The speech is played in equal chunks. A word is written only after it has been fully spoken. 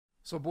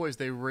So, boys,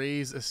 they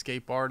raised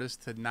Escape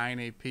Artist to 9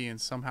 AP, and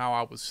somehow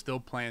I was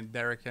still playing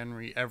Derrick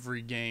Henry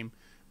every game.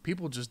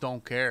 People just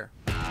don't care.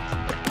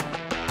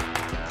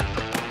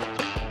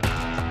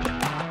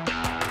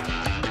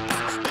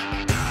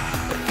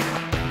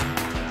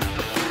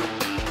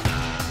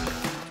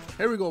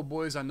 Here we go,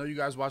 boys. I know you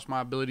guys watched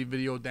my ability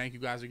video. Thank you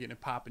guys are getting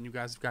it popping. You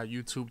guys have got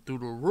YouTube through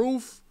the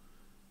roof.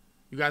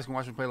 You guys can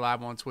watch me play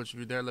live on Twitch if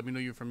you're there. Let me know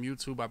you're from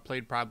YouTube. I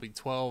played probably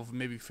 12,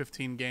 maybe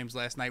 15 games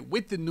last night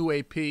with the new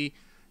AP.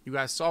 You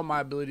guys saw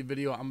my ability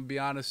video. I'm going to be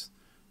honest,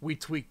 we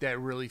tweaked that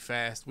really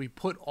fast. We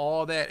put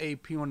all that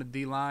AP on the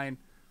D-line.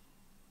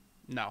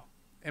 No.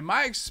 In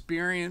my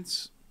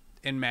experience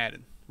in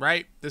Madden,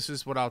 right? This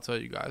is what I'll tell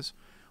you guys.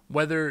 I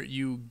was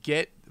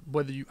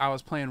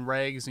playing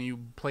regs and you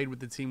played with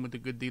the team with the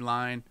good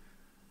D-line,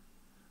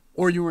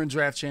 or you were in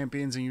draft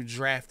champions and you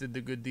drafted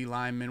the good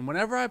D-lineman,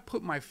 whenever I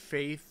put my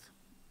faith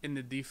in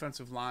the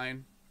defensive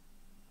line,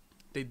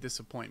 they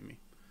disappoint me.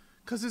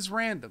 Because it's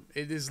random.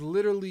 It is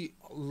literally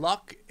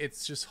luck.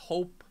 It's just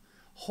hope.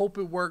 Hope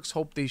it works.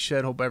 Hope they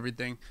shed. Hope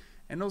everything.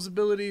 And those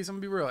abilities, I'm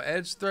going to be real.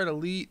 Edge threat,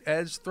 elite,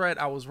 edge threat.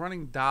 I was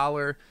running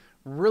dollar.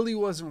 Really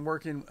wasn't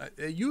working.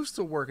 It used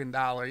to work in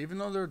dollar. Even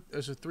though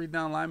there's a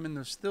 3-down lineman,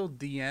 there's still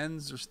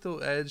DNs. There's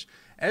still edge.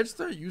 Edge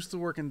threat used to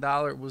work in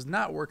dollar. It was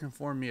not working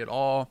for me at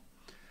all.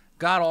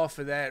 Got off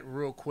of that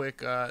real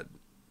quick.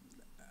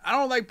 I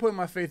don't like putting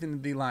my faith in the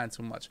D-line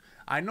too much.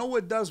 I know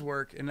what does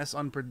work, and that's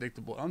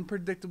unpredictable.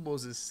 Unpredictable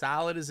is as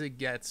solid as it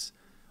gets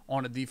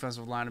on a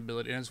defensive line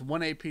ability, and it's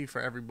 1 AP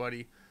for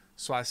everybody.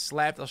 So I'll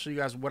show you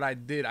guys what I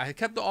did. I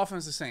kept the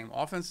offense the same.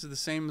 Offense is the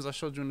same as I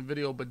showed you in the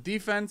video, but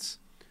defense,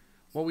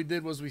 what we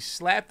did was we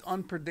slapped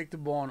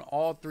unpredictable on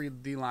all 3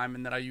 D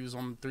linemen that I use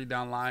on the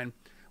 3-down line,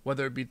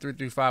 whether it be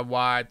 3-3-5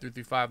 wide,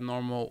 3-3-5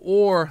 normal,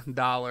 or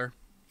dollar.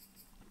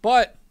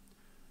 But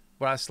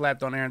what I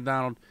slapped on Aaron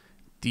Donald,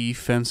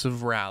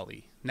 defensive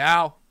rally.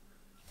 Now,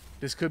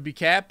 this could be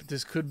cap.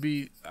 This could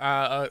be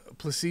a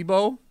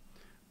placebo,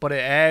 but it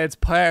adds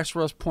pass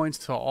rush points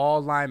to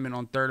all linemen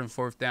on 3rd and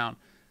 4th down.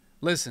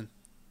 Listen,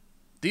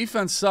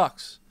 defense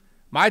sucks.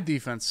 My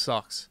defense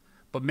sucks.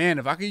 But, man,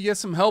 if I could get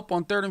some help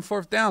on 3rd and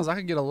 4th downs, I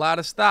could get a lot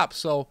of stops.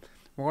 So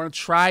we're going to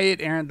try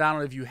it. Aaron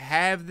Donald, if you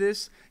have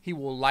this, he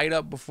will light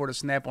up before the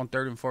snap on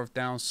 3rd and 4th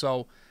down.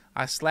 So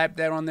I slapped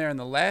that on there. And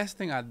the last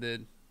thing I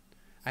did,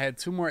 I had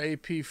 2 more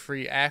AP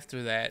free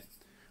after that.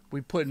 We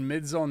put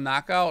mid-zone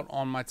knockout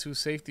on my 2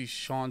 safeties,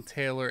 Sean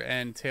Taylor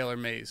and Taylor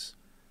Mays.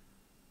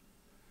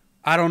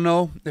 I don't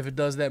know if it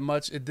does that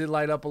much. It did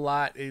light up a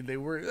lot. I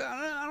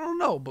don't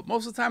know. But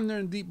most of the time they're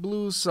in deep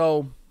blues,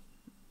 so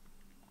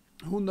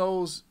who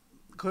knows?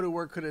 Could it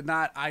work? Could it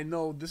not? I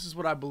know this is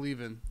what I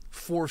believe in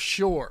for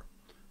sure.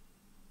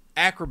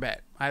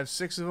 Acrobat. I have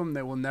 6 of them.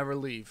 They will never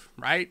leave,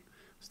 right?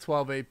 It's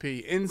 12 AP.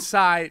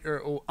 Inside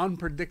or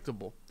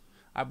unpredictable.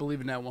 I believe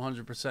in that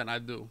 100%. I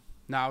do.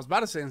 Now, I was about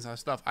to say inside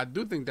stuff. I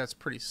do think that's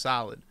pretty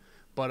solid.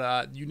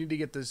 But you need to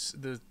get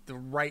the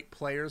right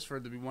players for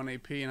it to be 1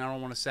 AP, and I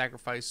don't want to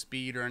sacrifice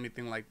speed or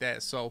anything like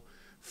that. So,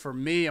 for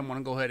me, I'm going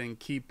to go ahead and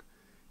keep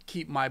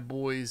my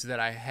boys that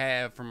I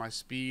have for my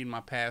speed, my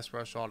pass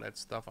rush, all that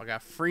stuff. I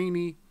got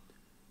Freeney,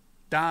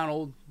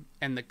 Donald,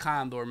 and the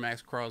Condor,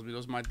 Max Crosby.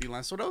 Those are my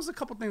D-line. So, those are a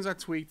couple things I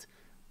tweaked.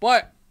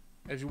 But,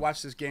 as you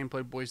watch this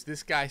gameplay, boys,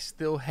 this guy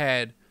still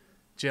had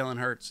Jalen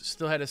Hurts,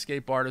 still had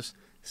Escape Artist,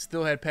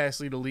 still had Pass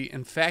Lead Elite.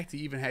 In fact, he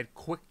even had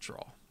Quick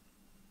Draw.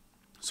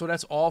 So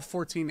that's all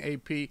 14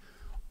 AP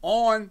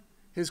on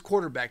his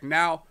quarterback.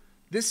 Now,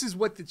 this is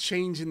what the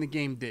change in the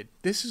game did.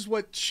 This is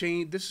what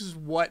changed. This is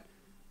what,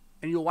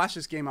 and you'll watch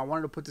this game. I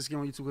wanted to put this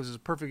game on YouTube because it's a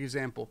perfect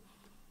example.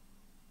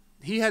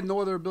 He had no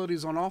other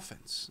abilities on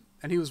offense.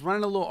 And he was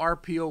running a little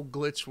RPO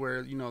glitch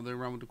where, you know, they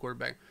run with the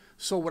quarterback.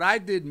 So what I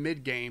did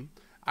mid-game,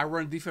 I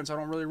run defense. I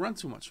don't really run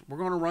too much. We're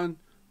going to run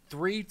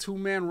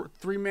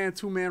 3-man,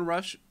 2-man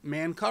rush,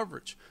 man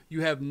coverage.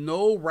 You have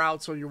no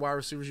routes on your wide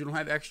receivers. You don't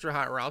have extra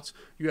hot routes.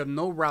 You have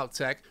no route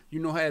tech.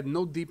 You have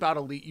no deep out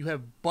elite. You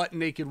have butt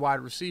naked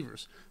wide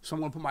receivers. So I'm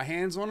going to put my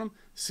hands on them,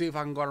 see if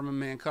I can guard them in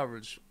man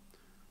coverage.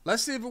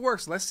 Let's see if it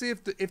works. Let's see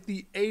if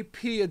the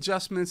AP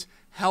adjustments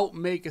help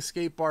make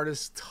Escape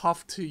Artist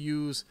tough to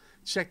use.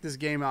 Check this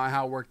game out and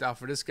how it worked out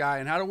for this guy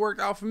and how it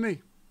worked out for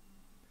me.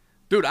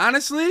 Dude,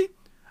 honestly,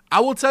 I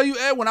will tell you,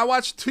 Ed, when I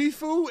watch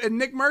Tfue and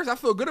Nick Merckx, I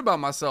feel good about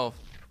myself.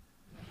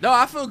 No,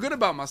 I feel good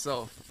about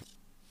myself.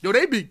 Yo,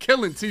 they be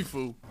killing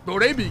Tfue. Bro,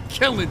 they be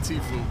killing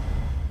Tfue.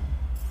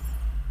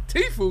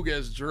 Tfue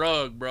gets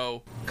drugged,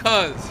 bro.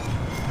 Cause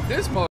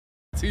this mother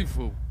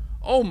Tfue.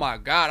 Oh my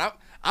God.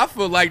 I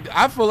feel like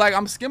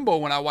I'm Skimbo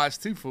when I watch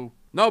Tfue.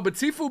 No, but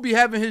Tfue be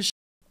having his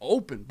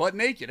open, butt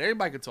naked.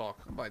 Everybody can talk.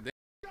 I'm like,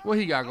 what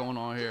he got going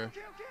on here?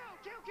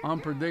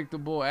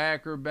 Unpredictable,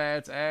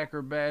 acrobats,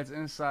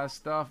 inside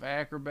stuff,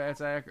 acrobats.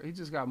 He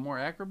just got more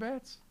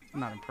acrobats?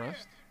 I'm not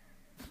impressed.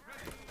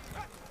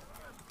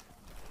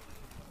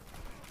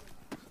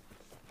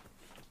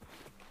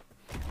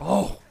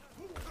 Oh!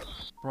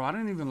 Bro, I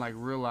didn't even like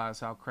realize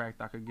how cracked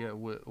I could get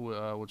with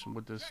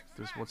this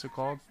what's it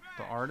called?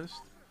 The artist?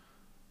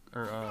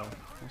 Or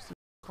what's it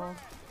called?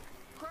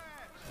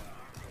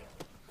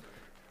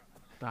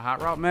 The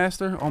hot route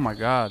master? Oh my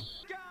god.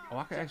 Oh,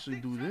 I can actually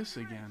do this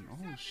again.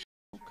 Oh shit.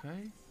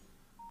 Okay.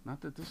 Not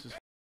that this is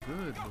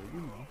good, but you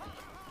know.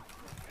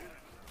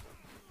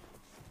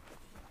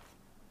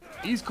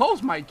 East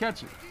Coast might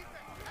catch it.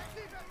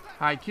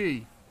 High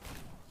key.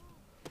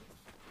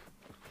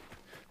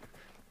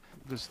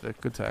 Good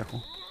stick, good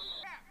tackle.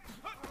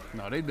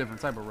 No, they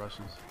different type of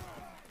Russians.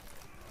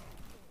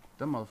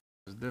 Them motherfuckers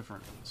is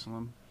different.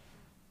 Slim.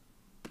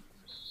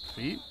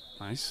 Feet.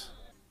 Nice.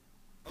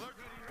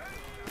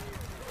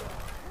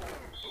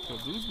 So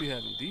dudes be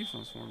having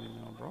defense for me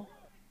now, bro.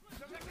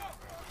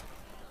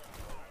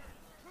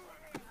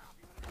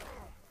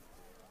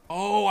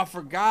 Oh, I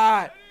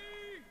forgot.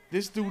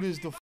 This dude is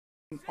the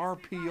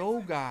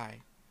RPO guy.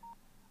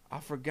 I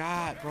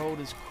forgot, bro.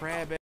 This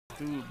crab ass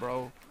dude,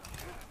 bro.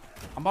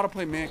 I'm about to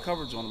play man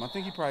coverage on him. I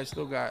think he probably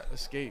still got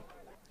escape.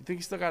 You think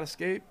he still got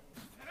escape?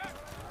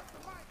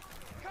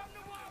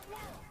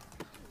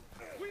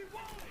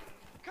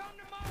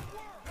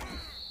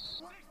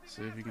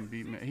 See if he can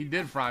beat me. He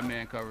did fry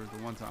man coverage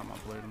the one time I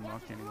played him. I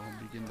can't even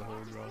begin to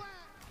hold draw.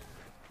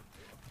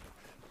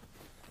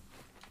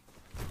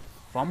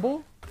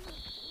 Fumble?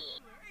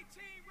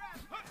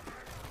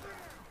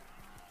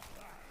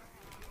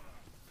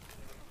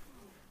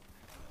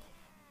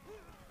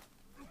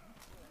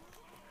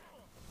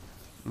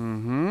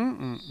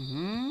 Mm-hmm.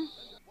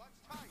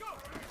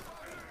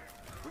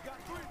 We got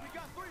three,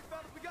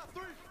 fellas. We got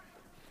three.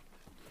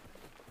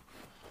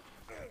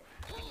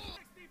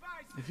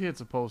 If he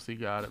hits a post, he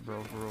got it,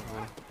 bro. For real,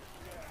 bro.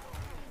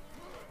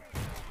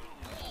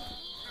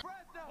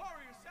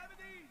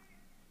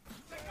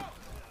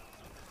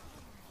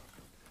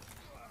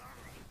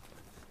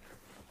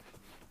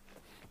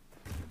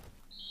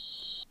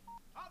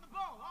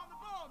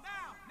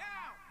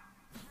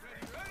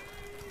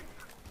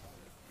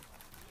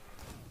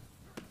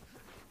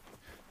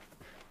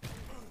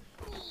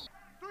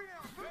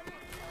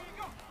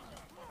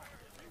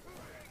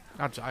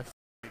 I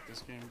hate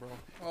this game, bro.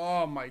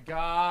 Oh my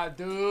god,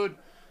 dude.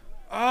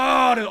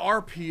 Oh, the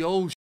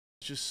RPO is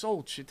just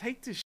so shit.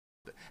 Take this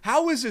shit.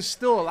 How is it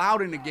still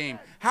allowed in the game?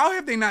 How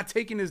have they not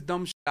taken this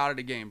dumb shit out of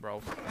the game,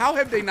 bro? How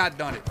have they not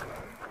done it?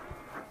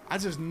 I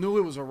just knew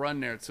it was a run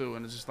there too,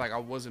 and it's just like I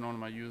wasn't on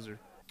my user.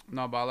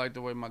 No, but I like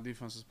the way my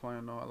defense is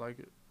playing though. I like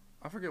it.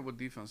 I forget what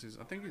defense he's.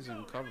 I think he's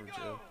in coverage,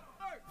 yeah.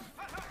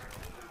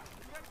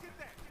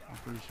 I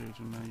appreciate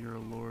you, man. You're a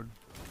lord.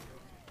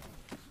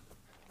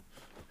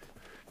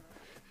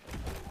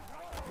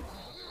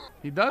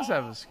 He does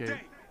have escape.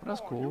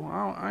 That's cool.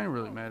 I ain't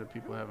really mad at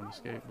people having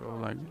escape, bro.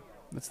 Like,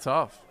 it's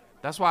tough.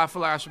 That's why I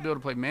feel like I should be able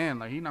to play man.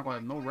 Like, he's not going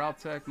to have no route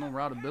tech, no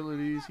route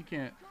abilities. He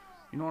can't.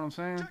 You know what I'm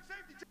saying?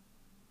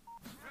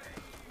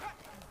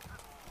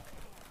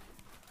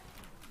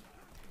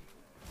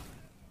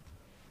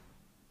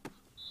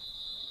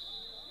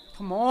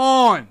 Come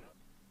on.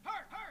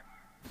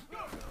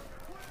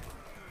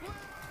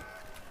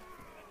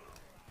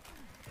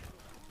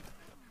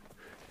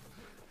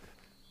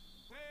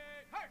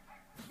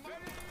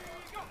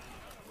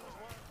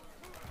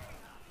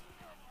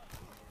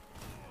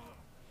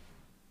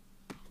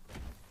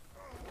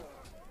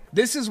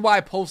 This is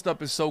why post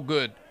up is so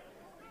good.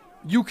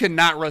 You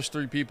cannot rush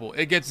three people.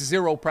 It gets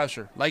zero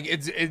pressure. Like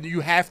you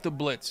have to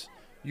blitz.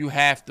 You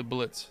have to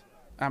blitz.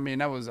 I mean,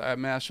 that was. I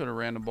mean, I should have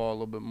ran the ball a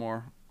little bit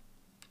more.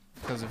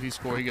 Because if he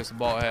scored, he gets the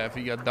ball at half.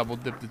 He got double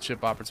dip the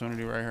chip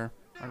opportunity right here.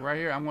 Like right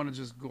here, I'm gonna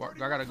just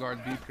guard. I gotta guard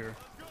deep here.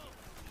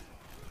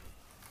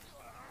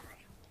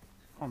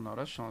 Oh no,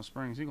 that's Sean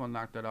Springs. He gonna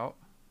knock that out.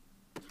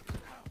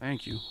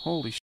 Thank you.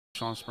 Holy shit,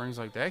 Sean Springs,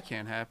 like that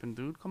can't happen,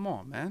 dude. Come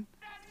on, man.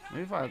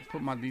 Maybe if I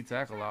put my D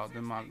tackle out,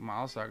 then my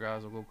outside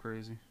guys will go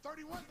crazy.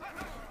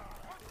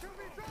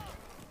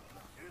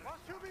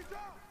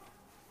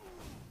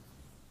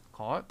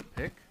 Caught,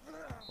 pick.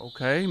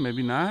 Okay,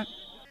 maybe not.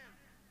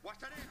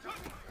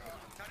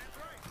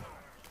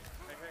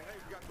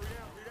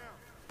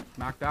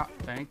 Knocked out.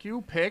 Thank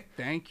you. Pick.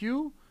 Thank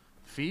you.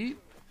 Feet.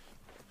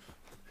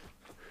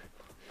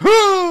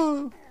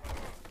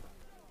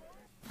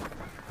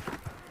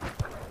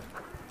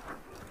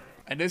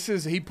 And this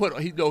is he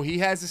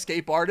has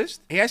escape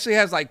artist. He actually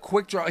has like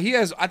quick draw.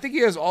 I think he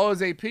has all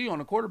his AP on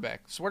the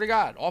quarterback. Swear to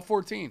God, all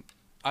 14.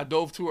 I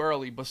dove too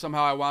early, but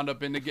somehow I wound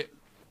up in the get.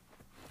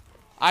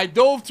 I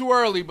dove too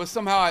early, but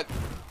somehow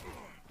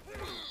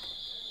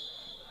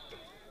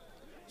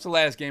it's the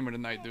last game of the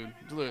night, dude.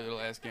 It's literally the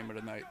last game of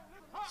the night.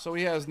 So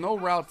he has no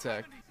route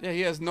tech. Yeah,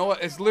 he has no.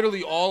 It's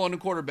literally all on the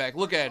quarterback.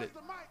 Look at it.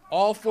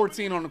 All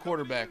 14 on the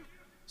quarterback.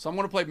 So I'm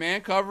gonna play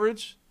man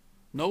coverage,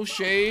 no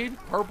shade,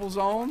 purple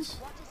zones.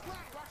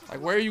 Like,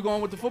 where are you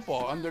going with the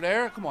football? Under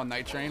there? Come on,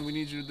 Night Train. We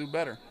need you to do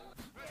better.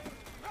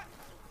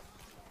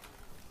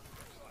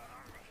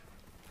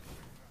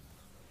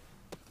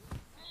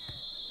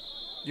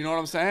 You know what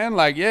I'm saying?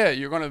 Like, yeah,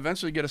 you're going to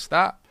eventually get a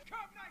stop.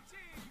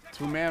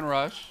 Two-man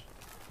rush.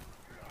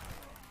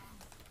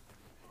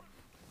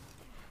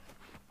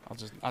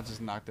 I'll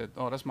just knock that.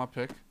 Oh, that's my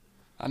pick.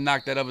 I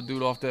knocked that other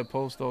dude off that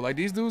post, though. Like,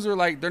 these dudes are,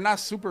 like, they're not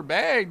super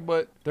bagged,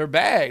 but they're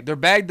bagged. They're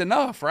bagged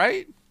enough,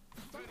 right?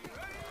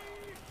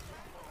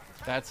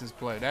 That's his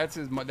play. That's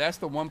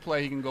the one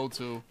play he can go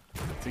to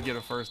get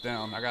a first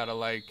down. I gotta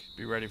like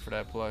be ready for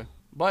that play.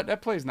 But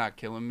that play's not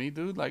killing me,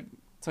 dude. Like, I'm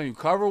telling you,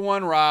 cover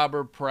one,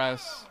 robber,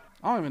 press.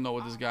 I don't even know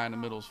what this guy in the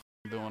middle is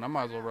doing. I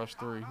might as well rush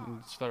 3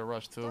 instead of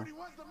rush 2.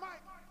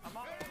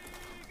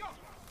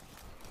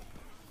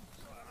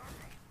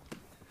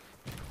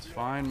 It's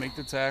fine. Make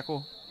the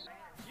tackle.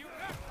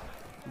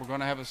 We're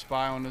gonna have a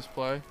spy on this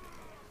play.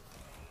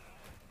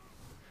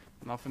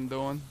 Nothing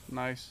doing.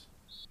 Nice.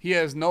 He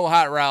has no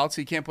hot routes.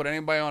 He can't put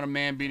anybody on a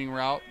man-beating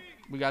route.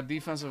 We got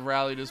defensive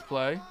rally this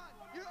play.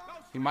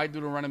 He might do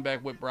the running back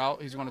whip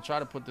route. He's going to try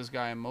to put this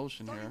guy in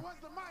motion here.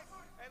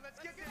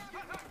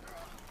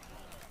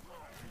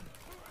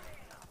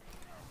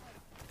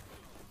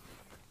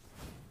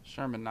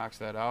 Sherman knocks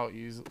that out.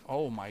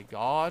 Oh, my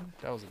God.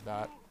 That was a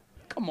dot.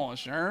 Come on,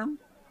 Sherm.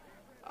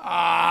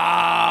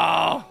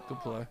 Ah, good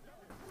play.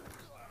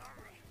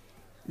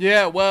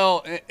 Yeah,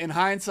 well, in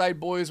hindsight,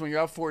 boys, when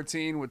you're up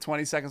 14 with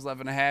 20 seconds left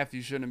and a half,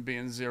 you shouldn't be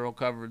in zero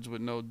coverage with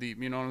no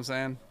deep. You know what I'm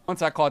saying?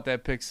 Once I caught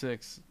that pick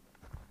 6,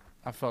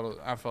 I felt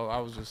I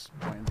was just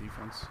playing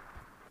defense.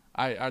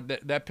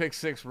 That pick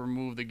 6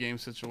 removed the game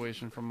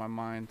situation from my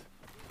mind.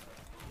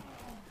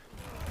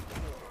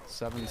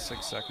 7 to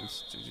 6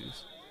 seconds.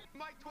 GG's.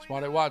 That's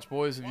why they watch,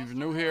 boys. If you're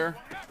new here,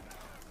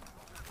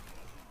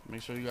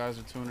 make sure you guys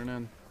are tuning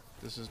in.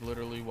 This is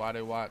literally why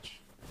they watch.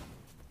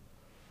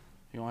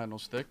 You don't have no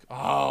stick?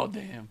 Oh,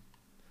 damn.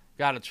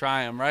 Got to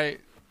try him, right?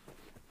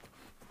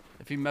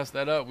 If he messed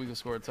that up, we could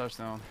score a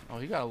touchdown. Oh,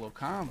 he got a little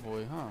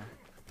convoy, huh?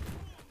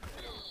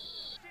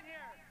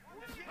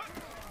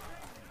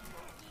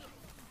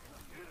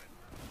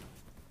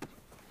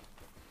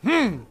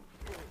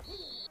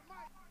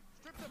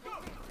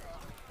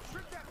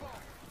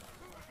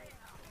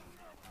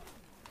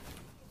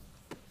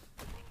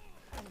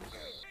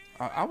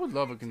 I would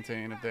love a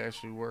contain if that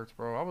actually works,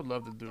 bro. I would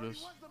love to do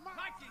this.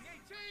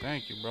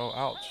 Thank you, bro.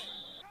 Ouch.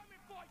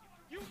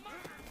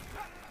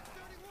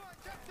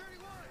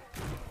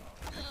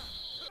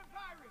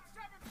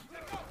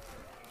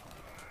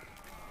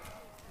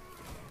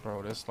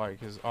 Bro, that's like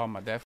his... Oh, my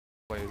dad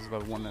play is the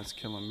one that's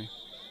killing me.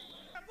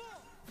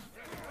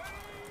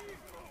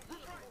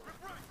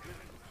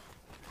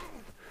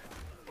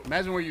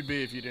 Imagine where you'd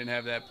be if you didn't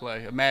have that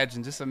play.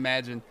 Imagine, just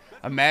imagine.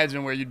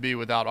 Imagine where you'd be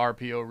without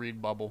RPO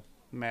read bubble.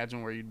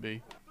 Imagine where you'd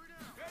be.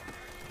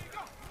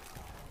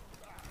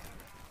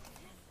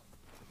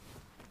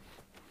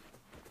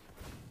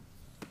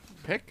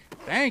 Pick.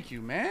 Thank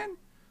you, man.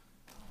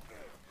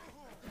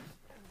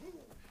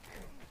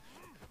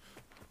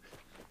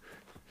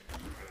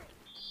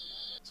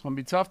 It's going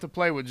to be tough to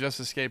play with just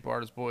escape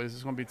artists, boys.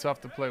 It's going to be tough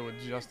to play with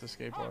just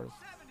escape artists.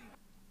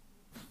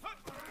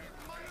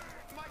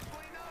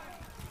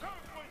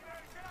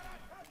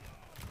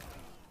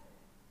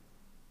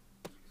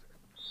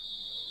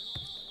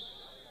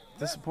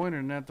 Disappointed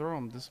in that throw.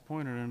 I'm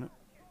disappointed in it.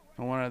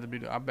 I wanted it to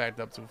be... I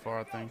backed up too far,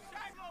 I think.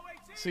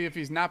 See, if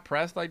he's not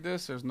pressed like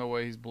this, there's no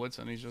way he's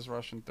blitzing. He's just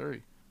rushing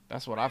 3.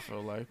 That's what I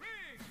feel like.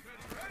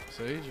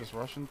 See, just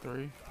rushing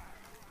 3.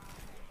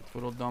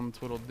 Twiddle dum,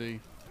 twiddle D.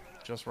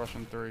 Just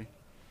rushing 3.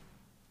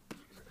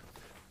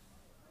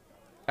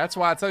 That's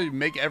why I tell you,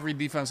 make every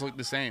defense look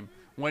the same.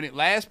 When it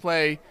last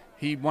play,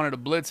 he wanted to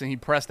blitz and he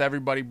pressed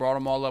everybody, brought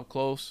them all up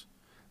close.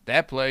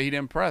 That play, he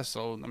didn't press.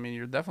 So, I mean,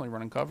 you're definitely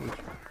running coverage.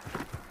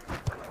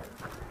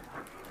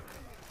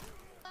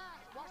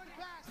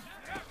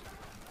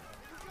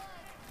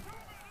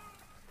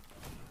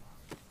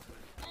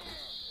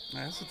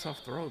 That's a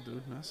tough throw,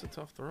 dude. That's a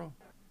tough throw.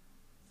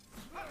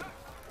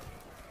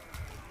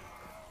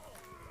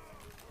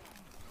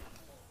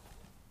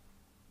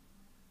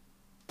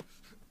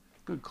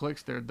 Good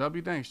clicks there,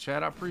 W. Thanks,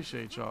 Chad. I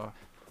appreciate y'all.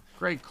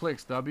 Great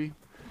clicks, W.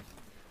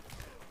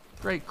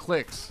 Great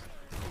clicks.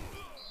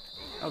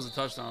 That was a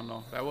touchdown,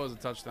 though. That was a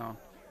touchdown.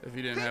 If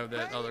he didn't have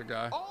that other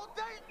guy.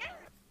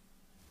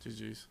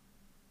 GG's.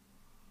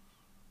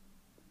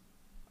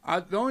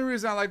 The only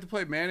reason I like to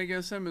play man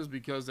against him is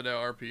because of that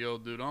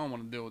RPO, dude. I don't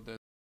want to deal with that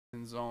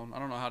in zone. I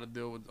don't know how to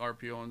deal with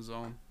RPO in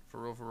zone.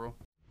 For real, for real.